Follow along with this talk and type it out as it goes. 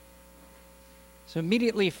So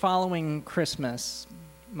immediately following Christmas,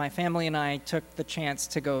 my family and I took the chance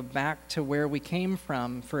to go back to where we came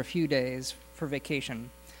from for a few days for vacation.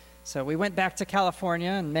 So we went back to California,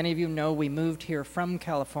 and many of you know we moved here from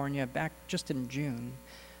California back just in June.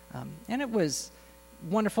 And it was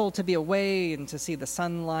wonderful to be away and to see the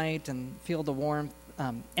sunlight and feel the warmth.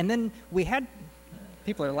 And then we had,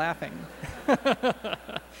 people are laughing.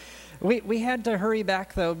 We had to hurry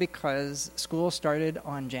back, though, because school started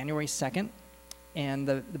on January 2nd. And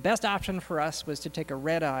the best option for us was to take a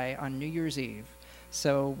red-eye on New Year's Eve.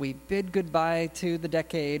 So we bid goodbye to the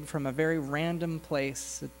decade from a very random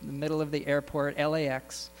place in the middle of the airport,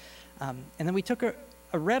 LAX. And then we took a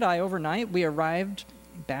red-eye overnight. We arrived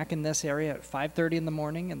back in this area at 5:30 in the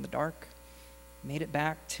morning in the dark. Made it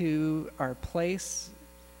back to our place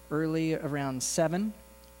early around 7.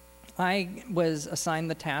 I was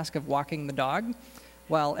assigned the task of walking the dog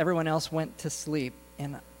while everyone else went to sleep.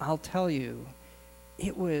 And I'll tell you,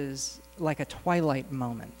 it was like a twilight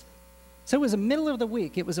moment. So it was the middle of the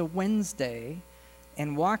week. It was a Wednesday,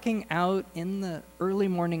 and walking out in the early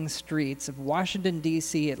morning streets of Washington,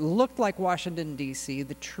 D.C., it looked like Washington, D.C.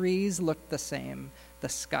 The trees looked the same. The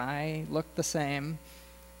sky looked the same.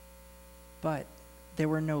 But there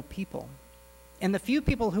were no people. And the few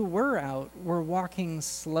people who were out were walking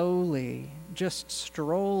slowly, just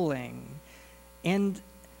strolling. And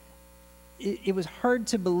it was hard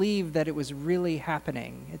to believe that it was really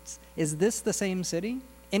happening. Is this the same city?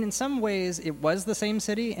 And in some ways, it was the same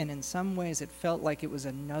city, and in some ways, it felt like it was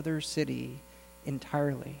another city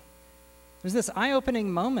entirely. It was this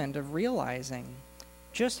eye-opening moment of realizing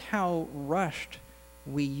just how rushed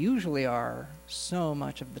we usually are so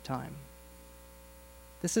much of the time.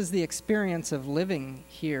 This is the experience of living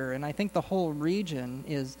here, and I think the whole region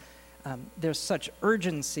is there's such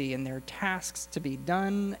urgency, and there are tasks to be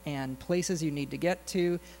done and places you need to get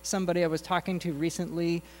to. Somebody I was talking to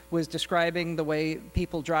recently was describing the way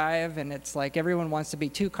people drive, and it's like everyone wants to be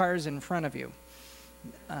 2 cars in front of you.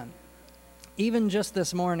 Even just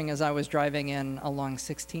this morning as I was driving in along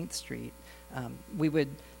 16th Street,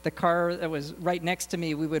 the car that was right next to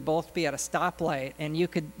me, we would both be at a stoplight, and you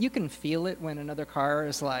can feel it when another car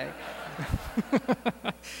is like...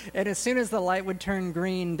 And as soon as the light would turn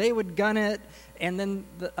green, they would gun it, and then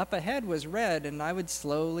up ahead was red, and I would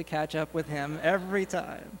slowly catch up with him every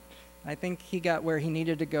time. I think he got where he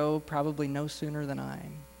needed to go probably no sooner than I.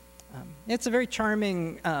 It's a very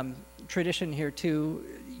charming tradition here, too.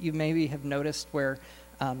 You maybe have noticed where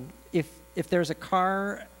if there's a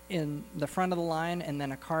car in the front of the line and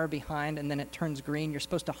then a car behind and then it turns green, you're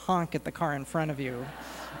supposed to honk at the car in front of you.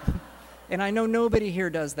 And I know nobody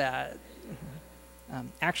here does that.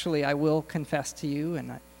 Actually, I will confess to you,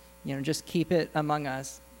 and just keep it among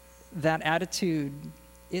us, that attitude,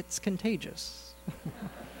 it's contagious.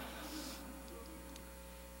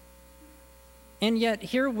 And yet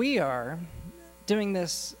here we are doing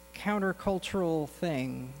this countercultural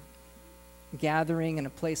thing, gathering in a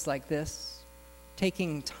place like this,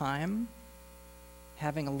 taking time,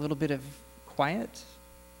 having a little bit of quiet,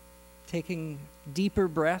 taking deeper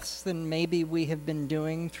breaths than maybe we have been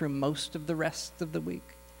doing through most of the rest of the week.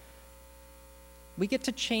 We get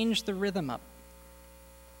to change the rhythm up.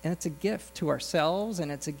 And it's a gift to ourselves,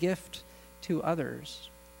 and it's a gift to others.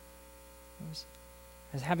 I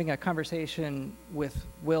was having a conversation with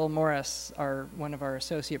Will Morris, one of our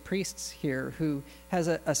associate priests here, who has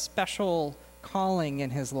a special calling in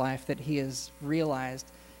his life that he has realized.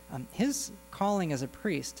 His calling as a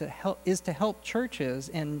priest is to help churches,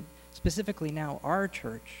 and specifically now our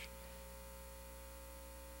church,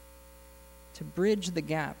 to bridge the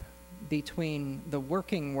gap between the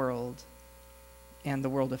working world and the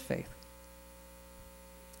world of faith.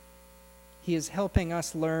 He is helping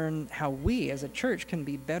us learn how we as a church can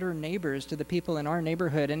be better neighbors to the people in our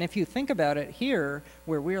neighborhood. And if you think about it, here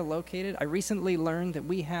where we are located, I recently learned that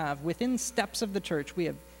we have, within steps of the church, we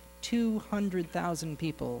have 200,000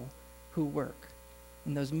 people who work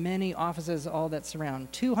in those many offices, all that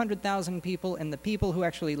surround. 200,000 people, and the people who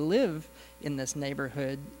actually live in this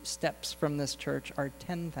neighborhood, steps from this church, are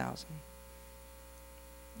 10,000.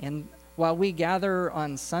 And while we gather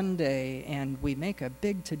on Sunday and we make a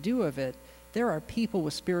big to-do of it, there are people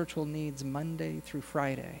with spiritual needs Monday through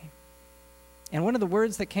Friday. And one of the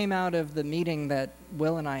words that came out of the meeting that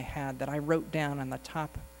Will and I had, that I wrote down on the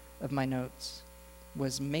top of my notes,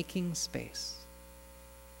 was making space.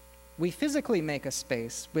 We physically make a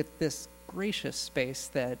space with this gracious space,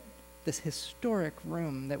 this historic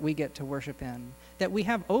room that we get to worship in, that we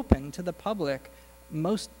have open to the public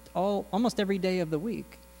almost every day of the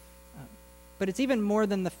week. But it's even more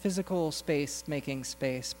than the physical space making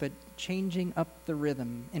space, but changing up the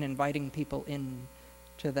rhythm and inviting people in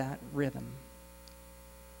to that rhythm.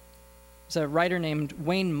 There's a writer named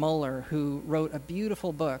Wayne Muller who wrote a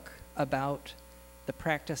beautiful book about the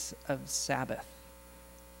practice of Sabbath.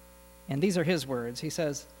 And these are his words. He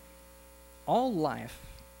says, "All life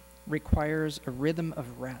requires a rhythm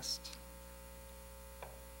of rest.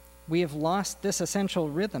 We have lost this essential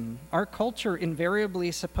rhythm. Our culture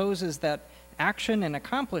invariably supposes that action and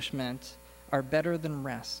accomplishment are better than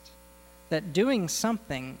rest, that doing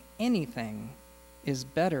something, anything, is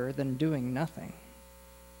better than doing nothing.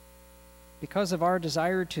 Because of our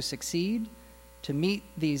desire to succeed, to meet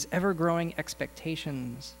these ever-growing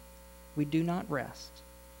expectations, we do not rest.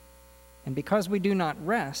 And because we do not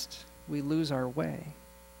rest, we lose our way.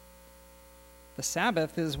 The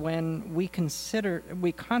Sabbath is when we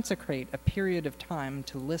consecrate a period of time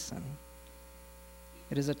to listen.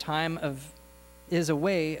 It is a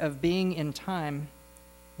way of being in time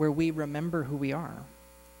where we remember who we are,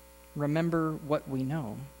 remember what we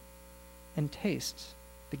know, and taste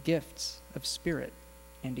the gifts of spirit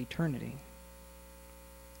and eternity."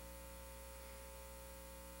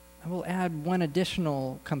 I will add one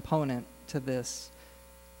additional component to this,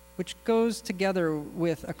 which goes together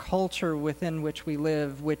with a culture within which we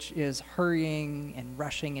live, which is hurrying and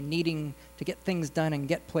rushing and needing to get things done and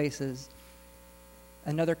get places.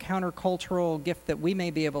 Another countercultural gift that we may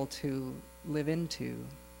be able to live into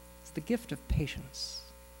is the gift of patience.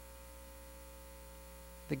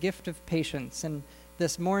 The gift of patience. And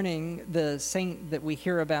this morning, the saint that we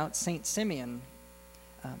hear about, Saint Simeon,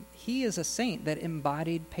 he is a saint that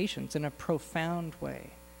embodied patience in a profound way.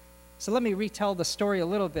 So let me retell the story a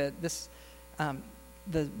little bit.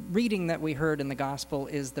 The reading that we heard in the gospel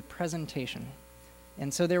is the presentation.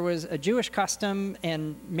 And so there was a Jewish custom,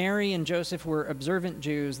 and Mary and Joseph were observant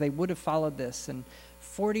Jews. They would have followed this. And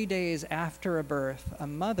 40 days after a birth, a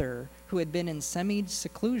mother who had been in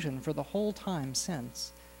semi-seclusion for the whole time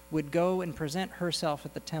since would go and present herself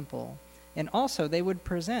at the temple. And also they would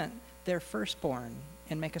present their firstborn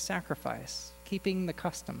and make a sacrifice, keeping the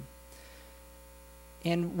custom.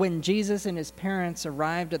 And when Jesus and his parents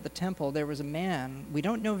arrived at the temple, there was a man. We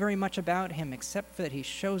don't know very much about him except that he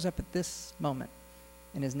shows up at this moment.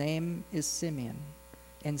 And his name is Simeon.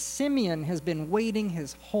 And Simeon has been waiting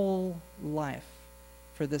his whole life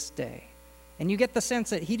for this day. And you get the sense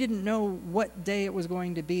that he didn't know what day it was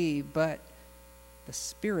going to be, but the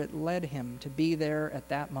Spirit led him to be there at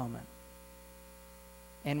that moment.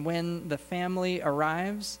 And when the family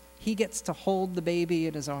arrives, he gets to hold the baby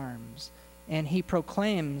in his arms. And he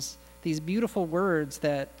proclaims these beautiful words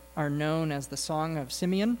that are known as the Song of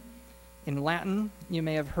Simeon. In Latin, you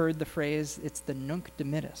may have heard the phrase, it's the Nunc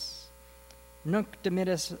Dimittis. Nunc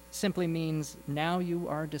Dimittis simply means, now you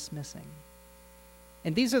are dismissing.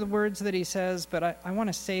 And these are the words that he says, but I want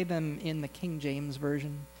to say them in the King James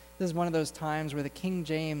Version. This is one of those times where the King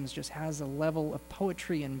James just has a level of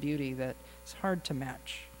poetry and beauty that is hard to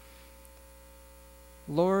match.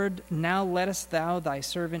 "Lord, now lettest thou thy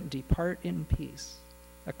servant depart in peace,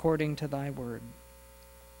 according to thy word.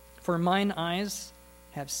 For mine eyes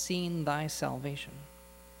have seen thy salvation,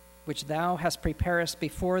 which thou hast preparest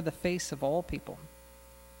before the face of all people,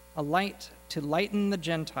 a light to lighten the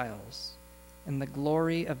Gentiles, and the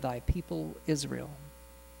glory of thy people Israel."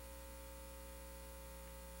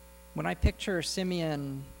 When I picture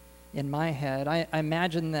Simeon in my head, I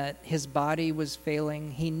imagine that his body was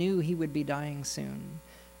failing. He knew he would be dying soon.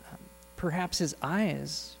 Perhaps his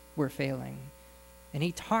eyes were failing. And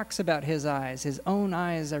he talks about his eyes. His own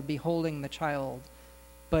eyes are beholding the child.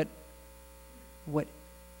 But what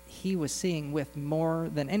he was seeing with more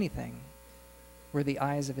than anything were the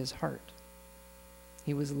eyes of his heart.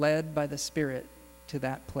 He was led by the Spirit to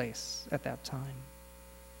that place at that time.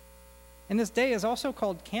 And this day is also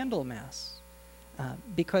called Candlemas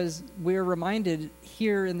because we're reminded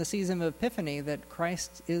here in the season of Epiphany that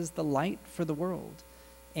Christ is the light for the world.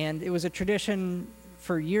 And it was a tradition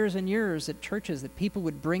for years and years at churches that people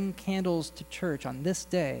would bring candles to church on this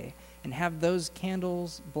day and have those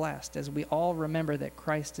candles blessed as we all remember that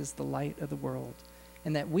Christ is the light of the world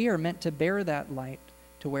and that we are meant to bear that light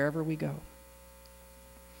to wherever we go.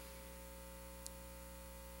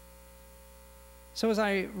 So as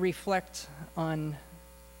I reflect on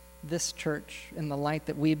this church and the light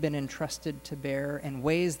that we've been entrusted to bear and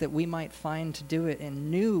ways that we might find to do it in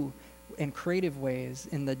new and creative ways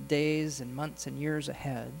in the days and months and years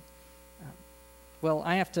ahead, well,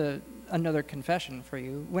 I have another confession for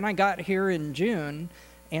you. When I got here in June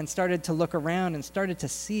and started to look around and started to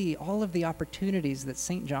see all of the opportunities that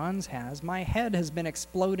St. John's has, my head has been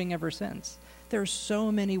exploding ever since. there's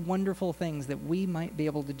so many wonderful things that we might be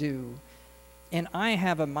able to do. And I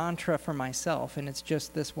have a mantra for myself, and it's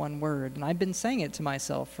just this one word. And I've been saying it to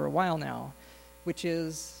myself for a while now, which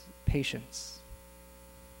is patience.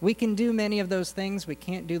 We can do many of those things. We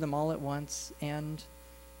can't do them all at once. And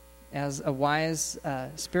as a wise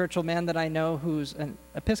spiritual man that I know, who's an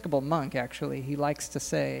Episcopal monk, actually, he likes to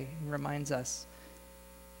say, he reminds us,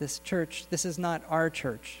 this church, this is not our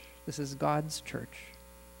church. This is God's church.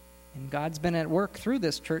 And God's been at work through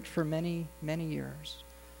this church for many, many years.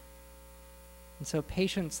 And so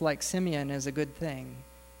patience like Simeon is a good thing.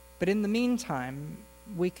 But in the meantime,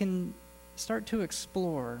 we can start to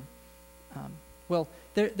explore.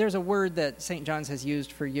 There's a word that St. John's has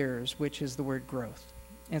used for years, which is the word growth.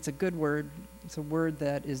 And it's a good word. It's a word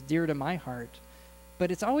that is dear to my heart.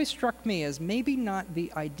 But it's always struck me as maybe not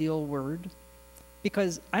the ideal word,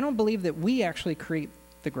 because I don't believe that we actually create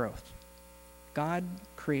the growth. God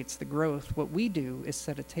creates the growth. What we do is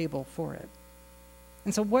set a table for it.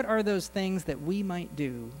 And so what are those things that we might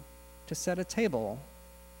do to set a table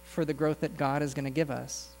for the growth that God is going to give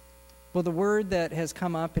us? Well, the word that has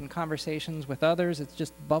come up in conversations with others, it's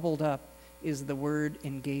just bubbled up, is the word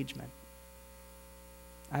engagement.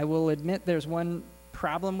 I will admit there's one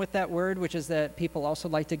problem with that word, which is that people also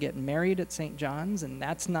like to get married at St. John's, and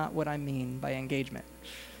that's not what I mean by engagement.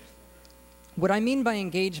 What I mean by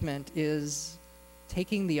engagement is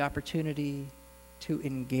taking the opportunity to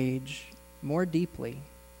engage more deeply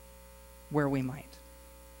where we might.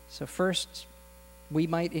 So first, we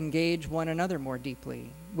might engage one another more deeply,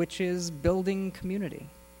 which is building community.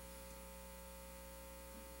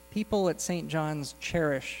 People at St. John's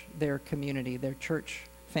cherish their community, their church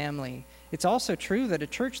family. It's also true that a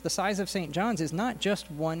church the size of St. John's is not just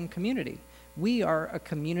one community. We are a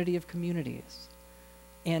community of communities.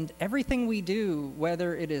 And everything we do,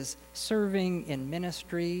 whether it is serving in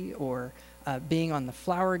ministry or being on the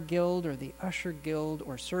Flower Guild or the Usher Guild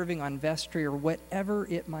or serving on vestry or whatever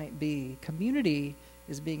it might be, community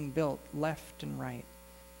is being built left and right.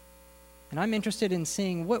 And I'm interested in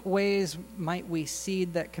seeing what ways might we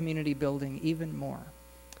seed that community building even more.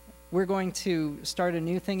 We're going to start a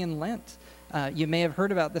new thing in Lent. You may have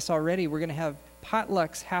heard about this already. We're going to have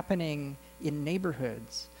potlucks happening in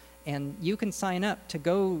neighborhoods. And you can sign up to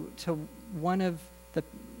go to one of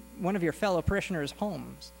your fellow parishioners'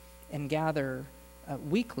 homes and gather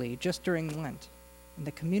weekly just during Lent. And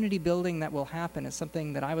the community building that will happen is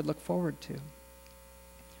something that I would look forward to.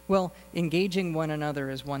 Well, engaging one another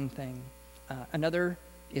is one thing. Another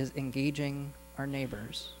is engaging our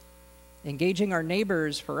neighbors. Engaging our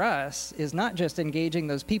neighbors for us is not just engaging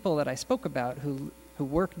those people that I spoke about who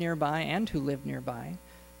work nearby and who live nearby,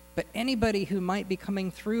 but anybody who might be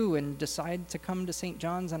coming through and decide to come to St.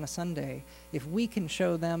 John's on a Sunday. If we can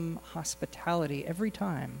show them hospitality every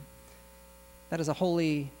time, that is a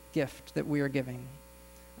holy gift that we are giving.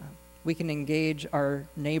 We can engage our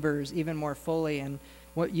neighbors even more fully. And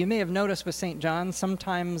what you may have noticed with St. John's,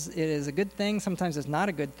 sometimes it is a good thing, sometimes it's not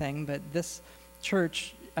a good thing, but this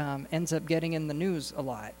church ends up getting in the news a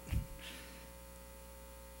lot.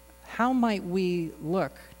 How might we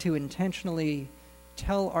look to intentionally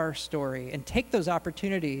tell our story and take those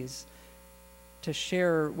opportunities to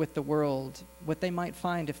share with the world what they might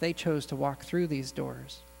find if they chose to walk through these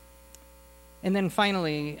doors? And then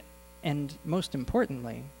finally, and most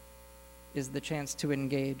importantly, is the chance to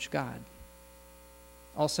engage God,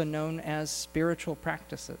 also known as spiritual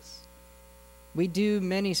practices. We do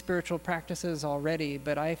many spiritual practices already,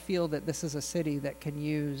 but I feel that this is a city that can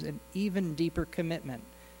use an even deeper commitment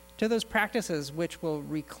to those practices which will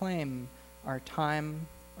reclaim our time,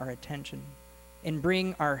 our attention, and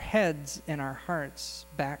bring our heads and our hearts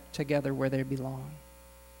back together where they belong.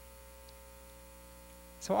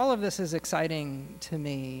 So all of this is exciting to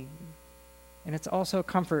me, and it's also a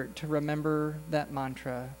comfort to remember that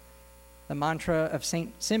mantra, the mantra of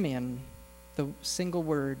St. Simeon, the single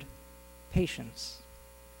word, patience.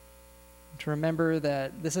 To remember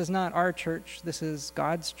that this is not our church, this is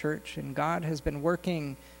God's church, and God has been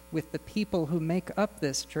working with the people who make up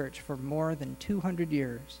this church for more than 200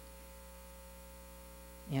 years.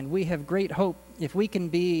 And we have great hope if we can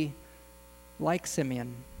be like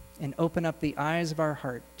Simeon and open up the eyes of our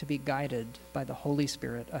heart to be guided by the Holy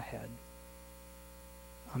Spirit ahead.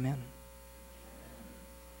 Amen.